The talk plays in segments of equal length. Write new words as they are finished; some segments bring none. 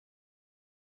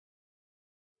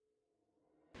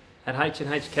At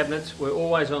H&H Cabinets, we're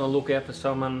always on the lookout for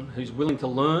someone who's willing to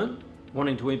learn,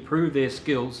 wanting to improve their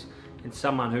skills, and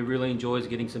someone who really enjoys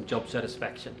getting some job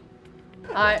satisfaction.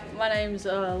 Hi, my name's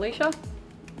Alicia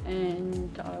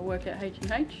and I work at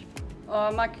H&H.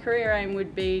 My career aim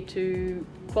would be to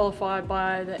qualify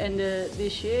by the end of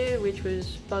this year, which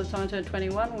was by the time I turned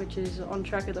 21, which is on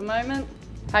track at the moment.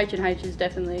 H&H is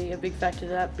definitely a big factor to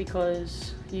that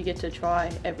because you get to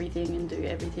try everything and do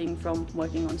everything from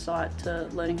working on site to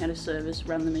learning how to service,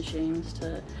 run the machines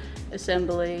to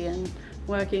assembly, and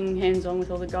working hands-on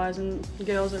with all the guys and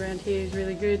girls around here is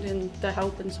really good, and the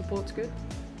help and support's good.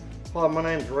 Hi, my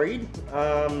name's Reed.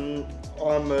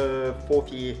 I'm a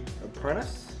fourth year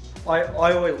apprentice. I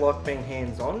always like being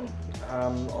hands-on. I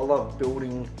love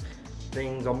building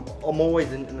things. I'm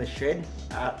always in the shed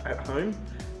at home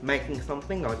making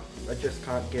something. I just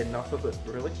can't get enough of it,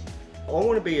 really. I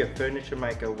want to be a furniture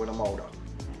maker when I'm older.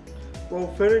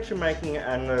 Well, furniture making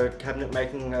and cabinet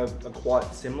making are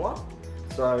quite similar,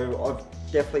 so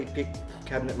I've definitely picked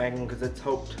cabinet making because it's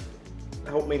helped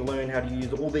me learn how to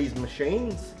use all these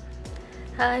machines.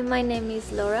 Hi, my name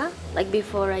is Laura. Like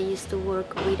before, I used to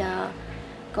work with a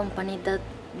company that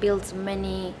builds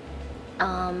many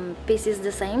pieces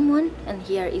the same one, and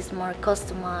here is more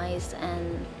customized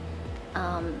and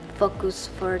focused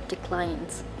for the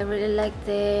clients. I really like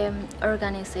the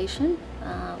organization,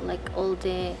 like all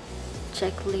the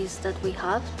checklists that we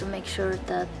have to make sure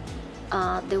that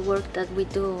the work that we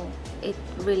do, it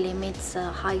really meets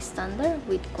a high standard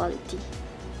with quality.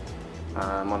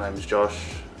 My name is Josh.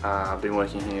 I've been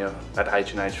working here at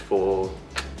H&H for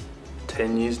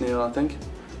 10 years now, I think.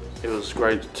 It was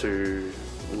great to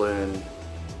learn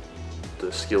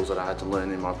the skills that I had to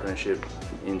learn in my apprenticeship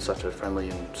in such a friendly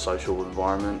and social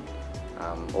environment.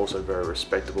 Also very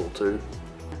respectable too.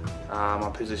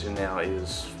 My position now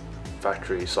is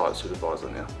factory site supervisor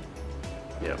now.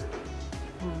 Yeah.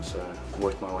 So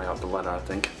worked my way up the ladder, I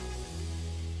think.